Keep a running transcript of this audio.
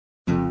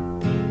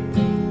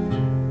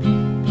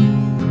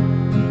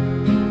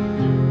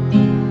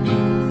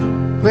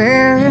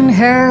Where in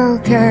hell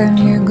can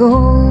you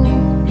go?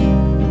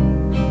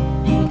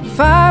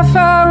 Far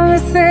from the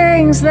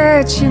things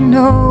that you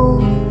know,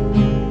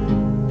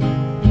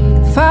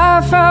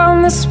 far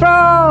from the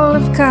sprawl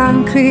of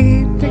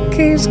concrete that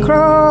keeps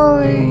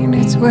crawling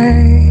its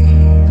way.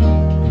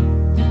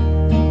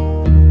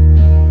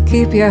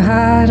 Keep your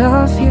heart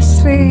off your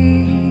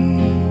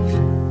sleeve.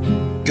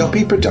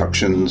 Guppy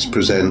Productions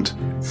present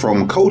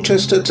From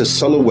Colchester to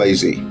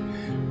Sulawesi,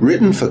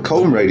 written for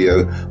Colne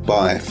Radio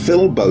by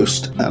Phil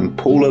Boast and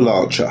Paula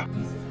Larcher.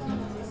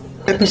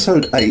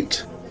 Episode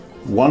 8,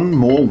 One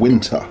More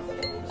Winter.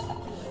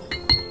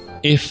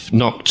 If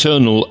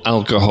nocturnal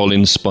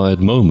alcohol-inspired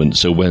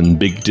moments are when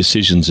big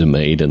decisions are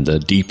made and the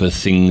deeper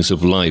things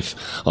of life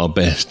are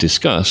best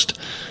discussed,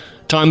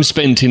 time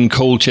spent in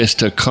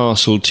Colchester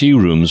Castle tea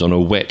rooms on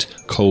a wet,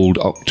 cold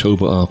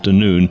October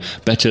afternoon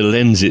better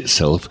lends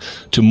itself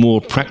to more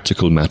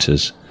practical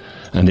matters,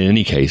 and in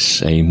any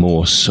case a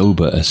more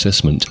sober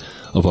assessment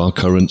of our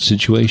current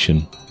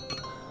situation.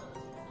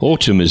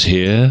 Autumn is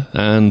here,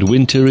 and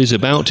winter is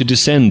about to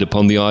descend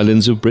upon the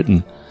islands of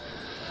Britain,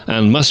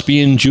 and must be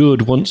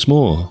endured once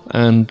more,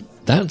 and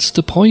that's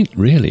the point,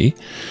 really.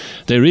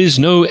 There is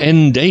no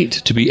end date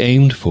to be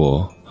aimed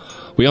for.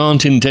 We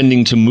aren't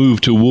intending to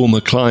move to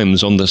warmer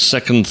climes on the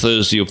second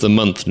Thursday of the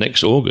month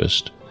next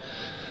August.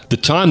 The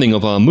timing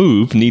of our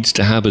move needs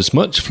to have as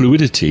much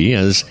fluidity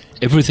as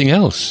everything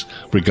else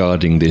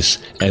regarding this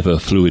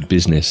ever-fluid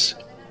business.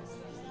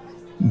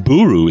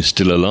 Buru is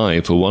still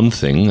alive, for one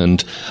thing,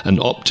 and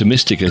an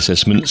optimistic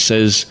assessment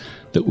says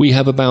that we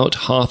have about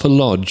half a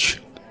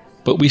lodge.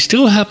 But we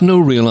still have no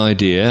real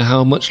idea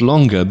how much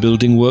longer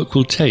building work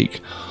will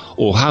take,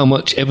 or how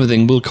much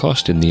everything will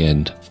cost in the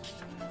end.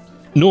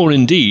 Nor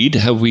indeed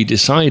have we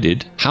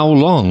decided how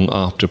long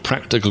after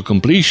practical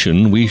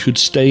completion we should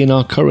stay in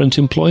our current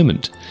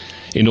employment,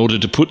 in order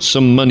to put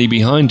some money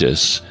behind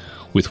us,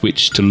 with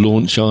which to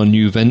launch our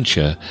new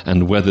venture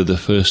and weather the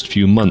first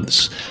few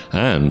months,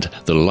 and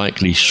the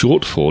likely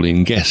shortfall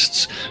in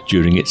guests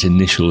during its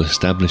initial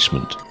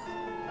establishment.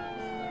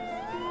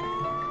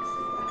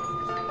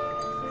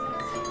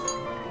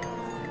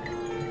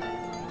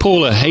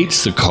 Paula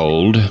hates the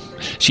cold.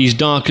 She's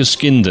darker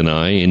skinned than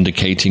I,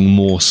 indicating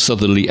more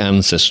southerly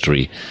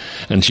ancestry,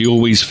 and she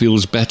always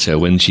feels better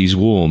when she's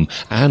warm,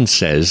 and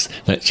says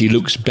that she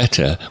looks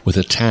better with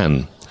a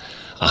tan.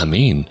 I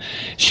mean,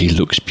 she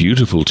looks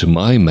beautiful to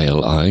my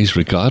male eyes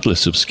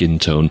regardless of skin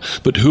tone,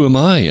 but who am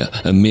I,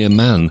 a mere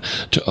man,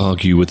 to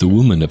argue with a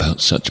woman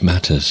about such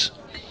matters?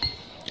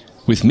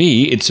 With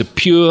me, it's a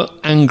pure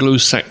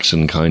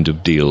Anglo-Saxon kind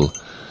of deal.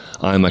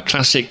 I'm a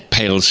classic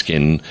pale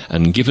skin,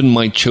 and given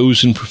my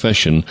chosen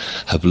profession,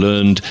 have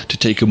learned to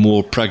take a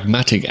more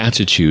pragmatic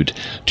attitude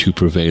to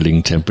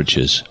prevailing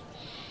temperatures.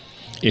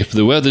 If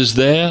the weather's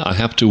there, I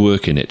have to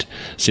work in it,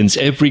 since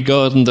every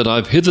garden that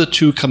I've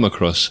hitherto come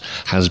across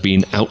has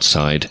been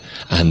outside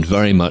and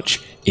very much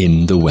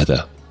in the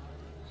weather.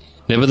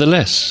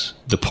 Nevertheless,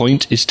 the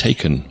point is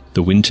taken.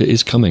 The winter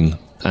is coming,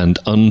 and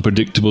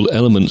unpredictable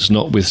elements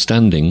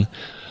notwithstanding,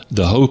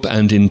 the hope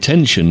and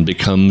intention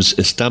becomes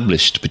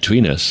established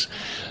between us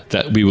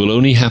that we will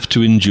only have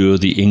to endure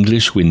the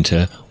English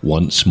winter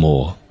once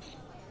more.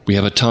 We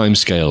have a time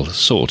scale,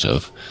 sort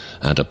of,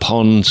 and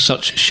upon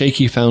such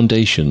shaky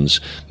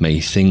foundations may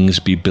things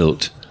be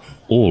built,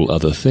 all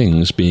other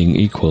things being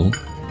equal.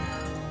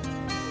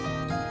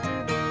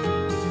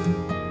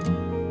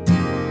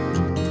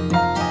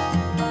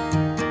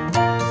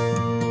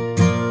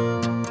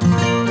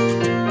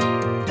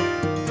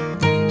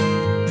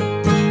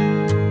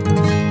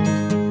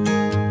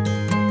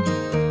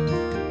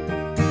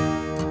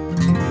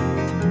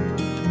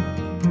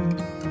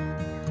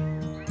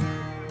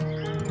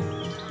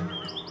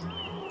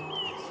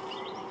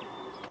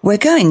 We're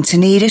going to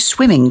need a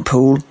swimming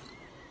pool.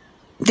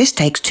 This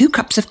takes 2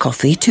 cups of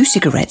coffee, 2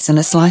 cigarettes and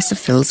a slice of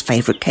Phil's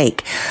favourite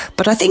cake.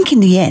 But I think in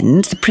the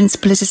end the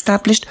principle is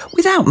established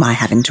without my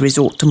having to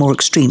resort to more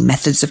extreme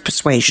methods of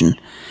persuasion.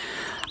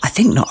 I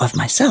think not of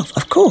myself,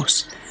 of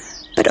course,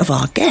 but of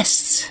our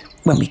guests,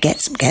 when we get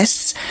some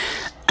guests.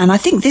 And I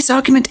think this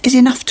argument is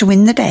enough to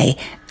win the day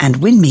and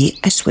win me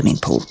a swimming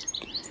pool.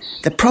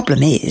 The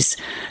problem is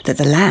that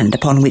the land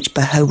upon which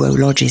Bohowo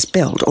Lodge is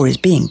built, or is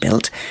being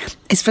built,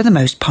 is for the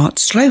most part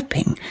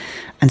sloping,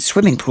 and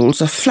swimming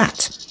pools are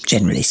flat,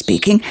 generally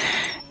speaking,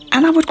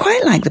 and I would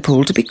quite like the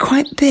pool to be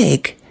quite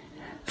big,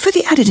 for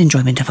the added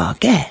enjoyment of our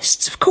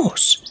guests, of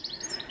course.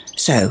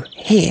 So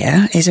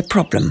here is a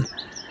problem,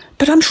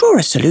 but I'm sure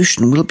a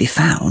solution will be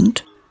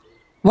found.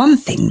 One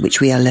thing which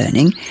we are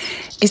learning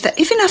is that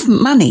if enough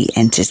money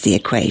enters the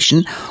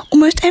equation,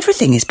 almost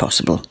everything is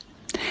possible.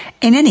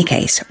 In any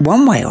case,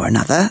 one way or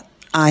another,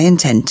 I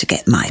intend to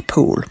get my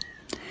pool.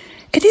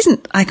 It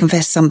isn't, I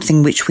confess,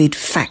 something which we'd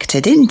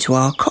factored into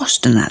our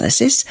cost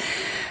analysis,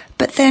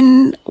 but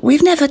then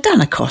we've never done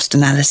a cost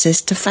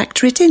analysis to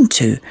factor it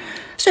into,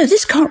 so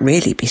this can't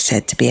really be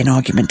said to be an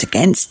argument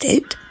against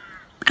it.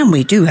 And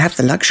we do have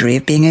the luxury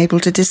of being able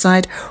to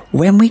decide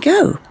when we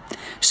go.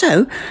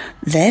 So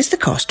there's the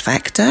cost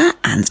factor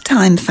and the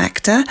time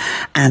factor,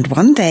 and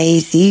one day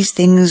these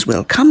things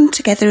will come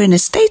together in a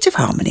state of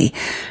harmony,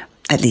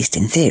 at least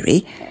in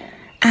theory,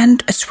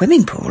 and a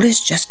swimming pool is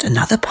just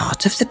another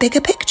part of the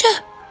bigger picture,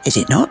 is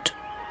it not?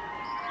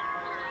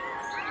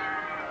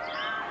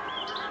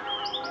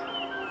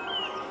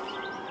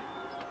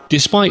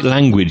 Despite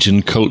language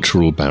and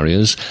cultural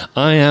barriers,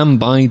 I am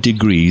by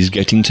degrees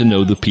getting to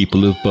know the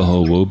people of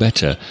Bohowo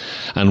better.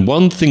 And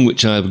one thing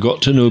which I have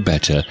got to know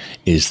better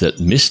is that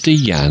Mr.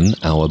 Yan,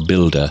 our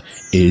builder,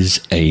 is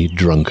a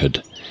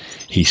drunkard.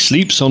 He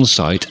sleeps on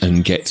site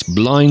and gets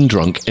blind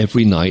drunk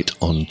every night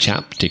on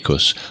chap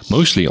tikus,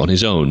 mostly on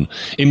his own,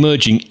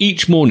 emerging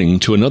each morning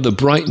to another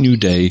bright new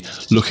day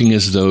looking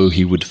as though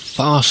he would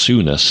far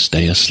sooner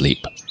stay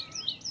asleep.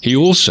 He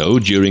also,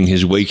 during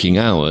his waking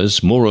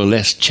hours, more or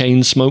less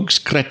chain smokes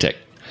kretek,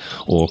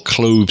 or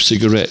clove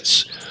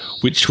cigarettes,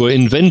 which were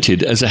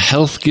invented as a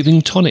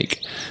health-giving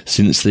tonic,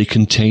 since they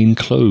contain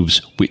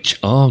cloves, which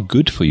are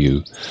good for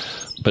you.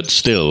 But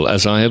still,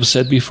 as I have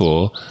said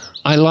before,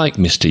 I like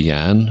Mr.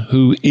 Yan,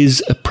 who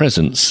is a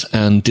presence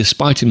and,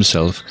 despite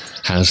himself,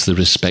 has the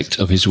respect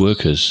of his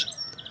workers.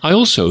 I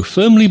also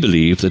firmly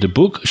believe that a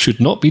book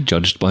should not be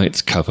judged by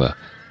its cover,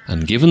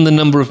 and given the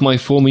number of my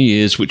former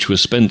years which were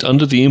spent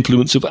under the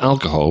influence of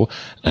alcohol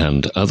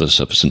and other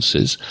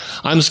substances,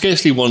 I am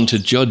scarcely one to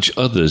judge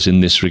others in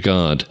this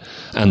regard,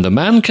 and the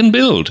man can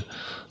build,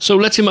 so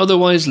let him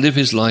otherwise live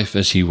his life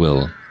as he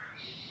will.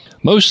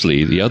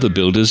 Mostly the other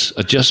builders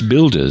are just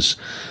builders,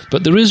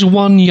 but there is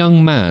one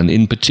young man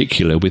in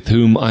particular with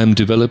whom I am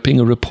developing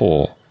a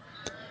rapport.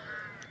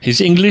 His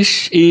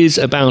English is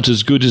about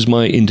as good as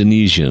my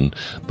Indonesian,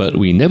 but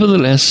we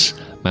nevertheless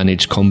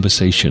manage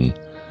conversation,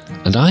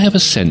 and I have a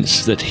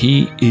sense that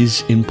he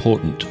is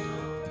important,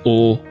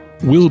 or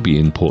will be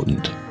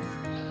important,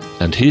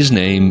 and his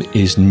name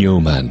is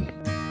Nyoman.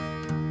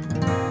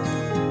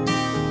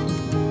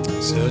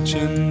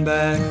 Searching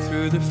back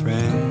through the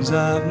friends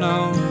I've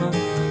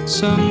known,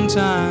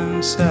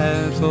 sometimes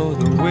sad for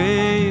the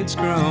way it's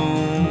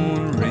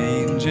grown,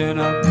 ranging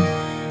up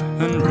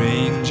and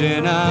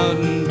ranging out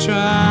and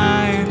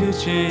trying to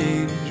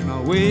change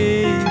my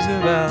ways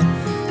about.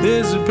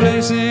 There's a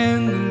place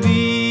in the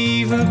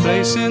leaf, a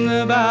place in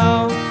the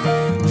bough,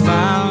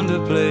 found a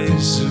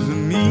place for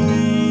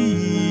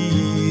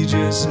me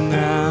just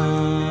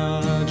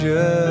now,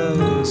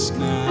 just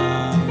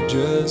now,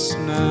 just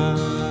now.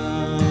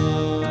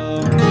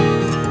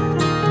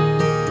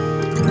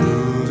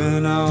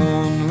 Moving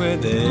on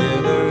with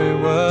every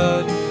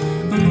word,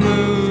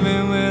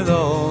 moving with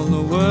all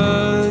the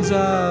words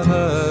I've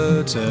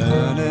heard,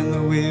 turning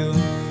the wheel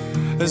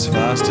as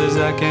fast as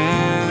I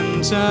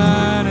can,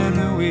 turning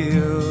the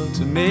wheel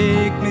to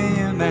make me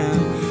a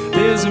man.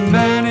 There's a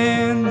man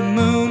in the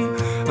moon,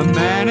 a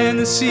man in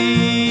the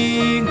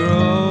sea,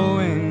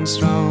 growing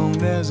strong.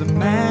 There's a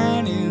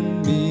man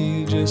in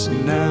me just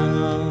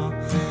now,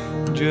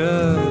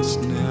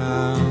 just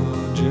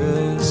now,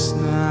 just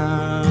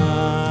now.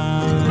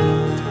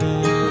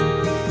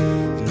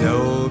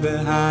 No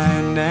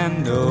behind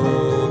and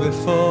no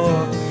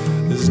before,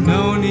 there's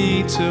no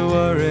need to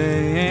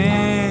worry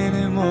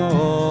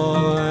anymore.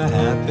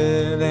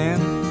 Happy then,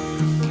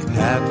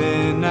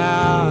 happy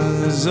now,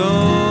 there's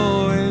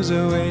always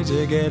a way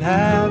to get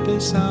happy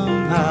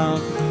somehow.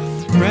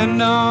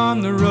 Friend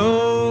on the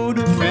road,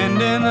 a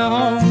friend in the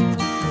home,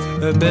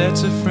 a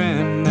better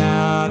friend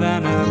now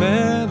than I've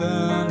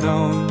ever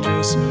known.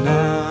 Just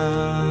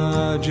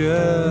now,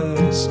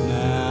 just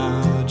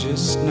now,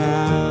 just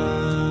now.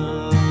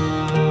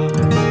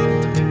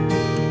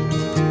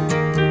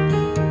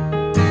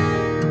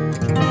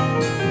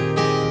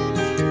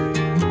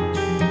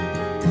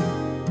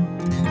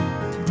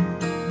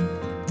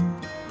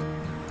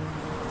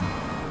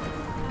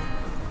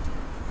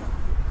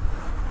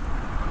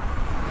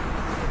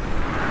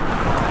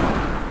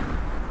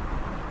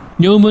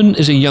 Nyoman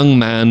is a young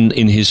man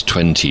in his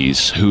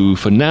 20s who,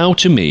 for now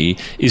to me,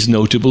 is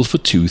notable for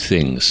two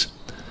things.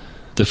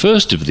 The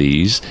first of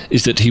these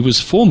is that he was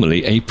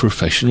formerly a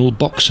professional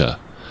boxer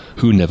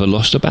who never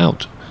lost a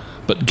bout,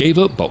 but gave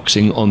up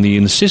boxing on the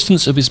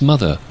insistence of his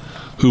mother,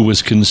 who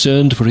was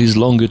concerned for his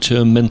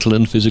longer-term mental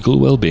and physical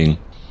well-being.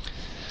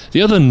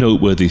 The other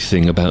noteworthy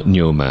thing about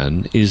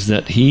Nyoman is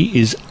that he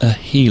is a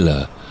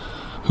healer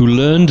who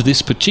learned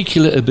this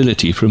particular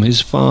ability from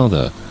his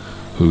father,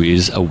 who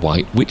is a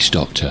white witch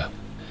doctor.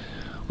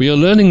 We are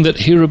learning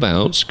that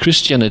hereabouts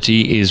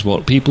Christianity is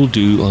what people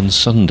do on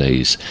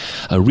Sundays,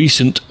 a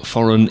recent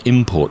foreign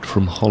import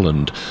from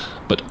Holland,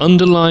 but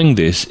underlying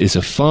this is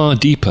a far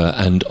deeper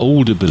and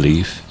older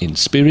belief in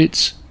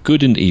spirits,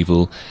 good and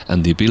evil,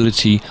 and the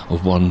ability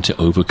of one to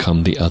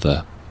overcome the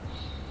other.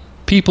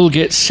 People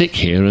get sick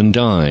here and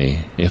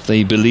die if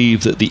they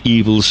believe that the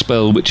evil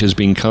spell which has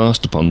been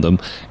cast upon them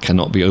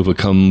cannot be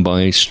overcome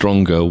by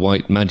stronger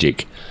white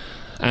magic.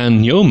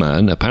 And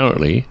Nyoman,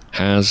 apparently,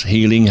 has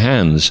healing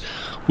hands,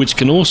 which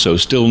can also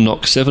still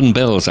knock 7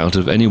 bells out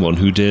of anyone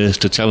who dares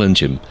to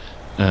challenge him,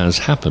 as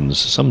happens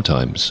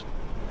sometimes.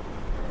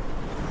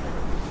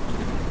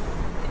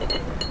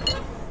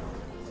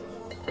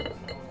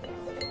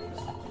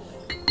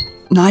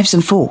 Knives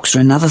and forks are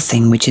another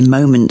thing which in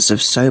moments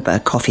of sober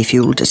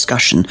coffee-fueled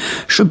discussion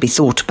should be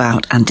thought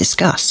about and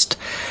discussed.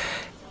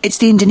 It's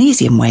the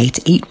Indonesian way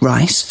to eat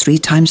rice 3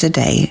 times a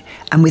day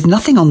and with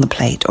nothing on the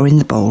plate or in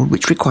the bowl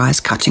which requires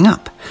cutting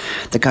up,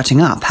 the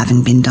cutting up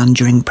having been done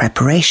during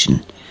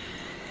preparation.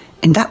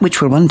 In that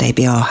which will one day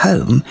be our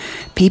home,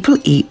 people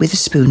eat with a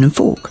spoon and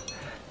fork,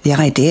 the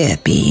idea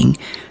being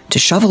to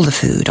shovel the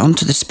food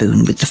onto the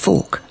spoon with the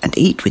fork and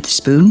eat with the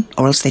spoon,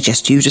 or else they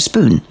just use a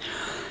spoon.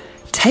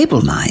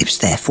 Table knives,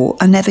 therefore,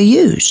 are never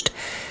used,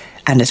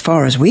 and as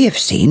far as we have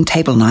seen,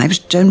 table knives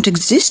don't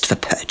exist for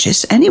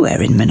purchase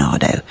anywhere in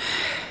Manado,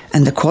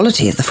 and the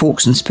quality of the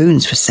forks and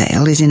spoons for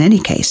sale is in any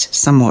case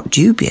somewhat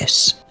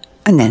dubious.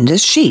 And then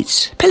there's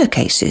sheets,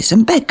 pillowcases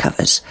and bed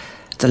covers,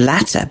 the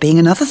latter being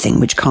another thing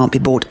which can't be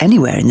bought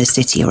anywhere in the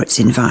city or its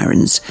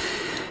environs.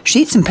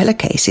 Sheets and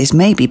pillowcases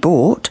may be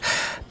bought,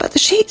 but the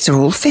sheets are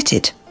all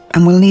fitted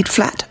and will need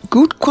flat,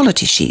 good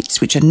quality sheets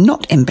which are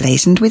not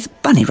emblazoned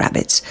with bunny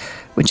rabbits,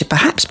 which are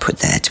perhaps put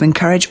there to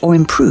encourage or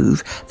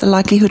improve the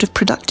likelihood of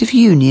productive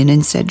union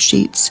in said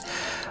sheets,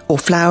 or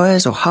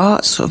flowers or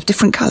hearts of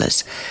different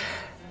colours.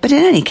 But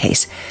in any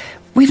case,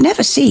 we've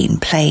never seen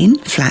plain,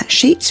 flat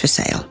sheets for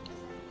sale.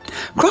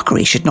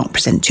 Crockery should not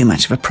present too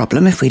much of a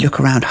problem if we look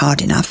around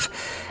hard enough,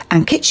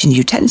 and kitchen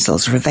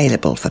utensils are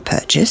available for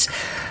purchase,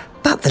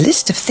 but the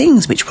list of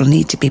things which will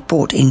need to be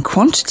bought in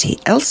quantity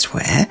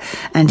elsewhere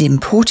and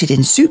imported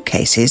in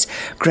suitcases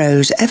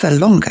grows ever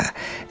longer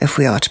if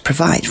we are to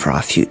provide for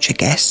our future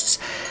guests,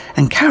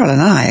 and Carol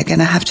and I are going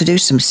to have to do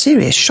some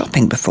serious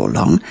shopping before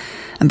long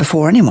and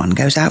before anyone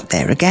goes out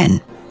there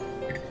again.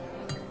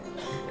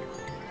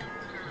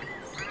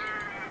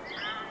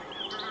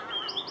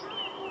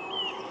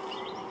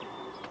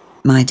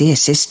 My dear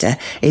sister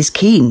is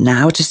keen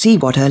now to see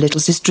what her little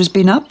sister has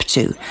been up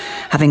to,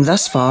 having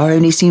thus far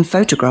only seen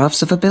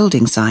photographs of a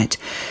building site.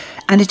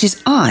 And it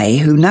is I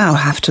who now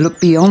have to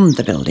look beyond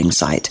the building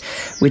site,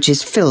 which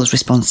is Phil's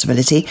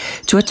responsibility,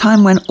 to a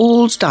time when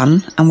all's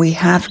done and we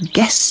have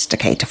guests to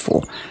cater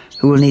for,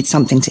 who will need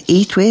something to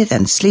eat with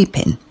and sleep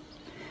in.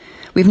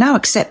 We've now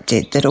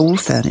accepted that all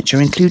furniture,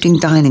 including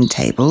dining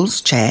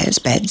tables, chairs,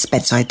 beds,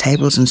 bedside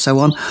tables and so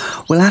on,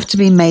 will have to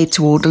be made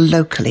to order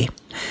locally.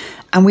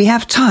 And we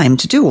have time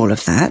to do all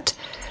of that,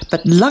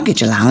 but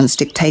luggage allowance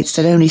dictates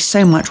that only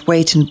so much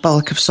weight and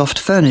bulk of soft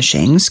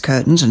furnishings,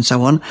 curtains and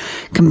so on,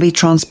 can be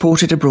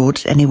transported abroad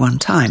at any one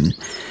time.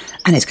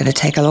 And it's going to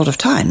take a lot of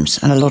times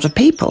and a lot of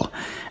people,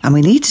 and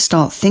we need to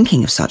start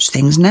thinking of such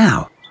things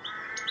now.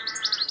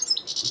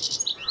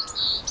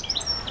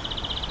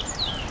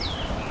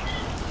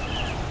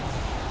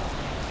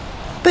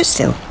 But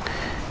still,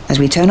 as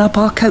we turn up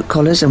our coat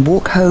collars and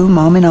walk home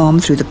arm in arm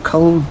through the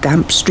cold,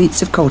 damp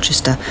streets of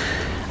Colchester,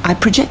 I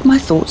project my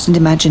thoughts and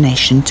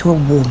imagination to a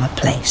warmer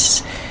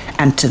place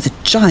and to the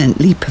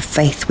giant leap of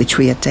faith which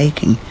we are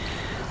taking.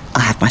 I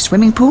have my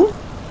swimming pool,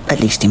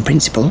 at least in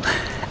principle,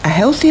 a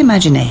healthy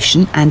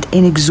imagination and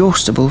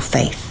inexhaustible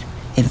faith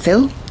in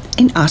Phil,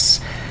 in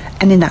us,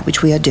 and in that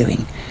which we are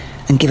doing.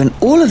 And given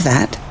all of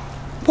that,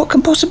 what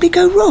can possibly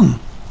go wrong?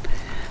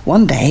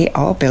 One day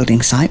our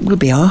building site will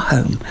be our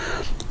home.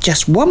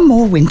 Just one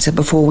more winter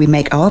before we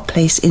make our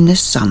place in the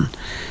sun.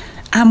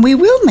 And we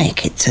will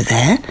make it to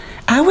there,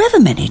 however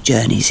many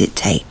journeys it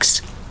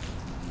takes.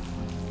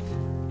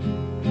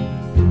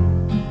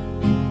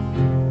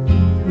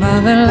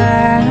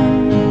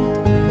 Motherland,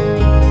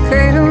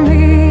 cradle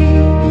me,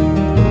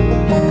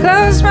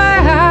 close my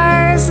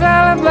eyes,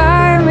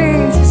 lullaby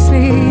me to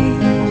sleep.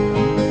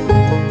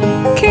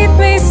 Keep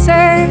me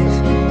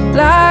safe,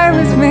 lie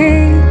with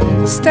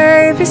me,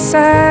 stay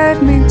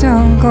beside me,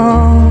 don't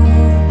go.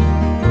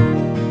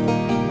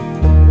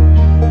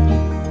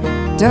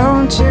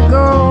 Don't you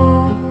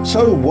go.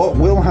 So what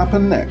will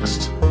happen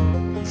next?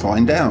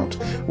 Find out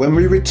when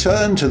we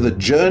return to the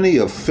journey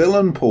of Phil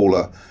and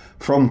Paula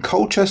from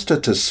Colchester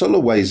to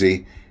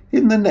Sulawesi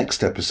in the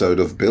next episode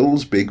of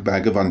Bill's Big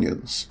Bag of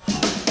Onions.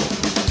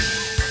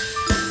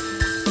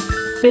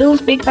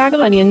 Bill's Big Bag of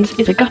Onions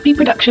is a Guppy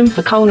production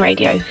for Colne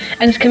Radio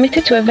and is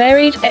committed to a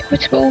varied,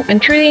 equitable and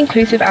truly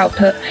inclusive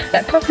output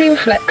that properly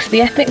reflects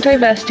the ethnic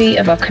diversity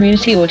of our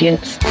community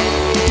audience.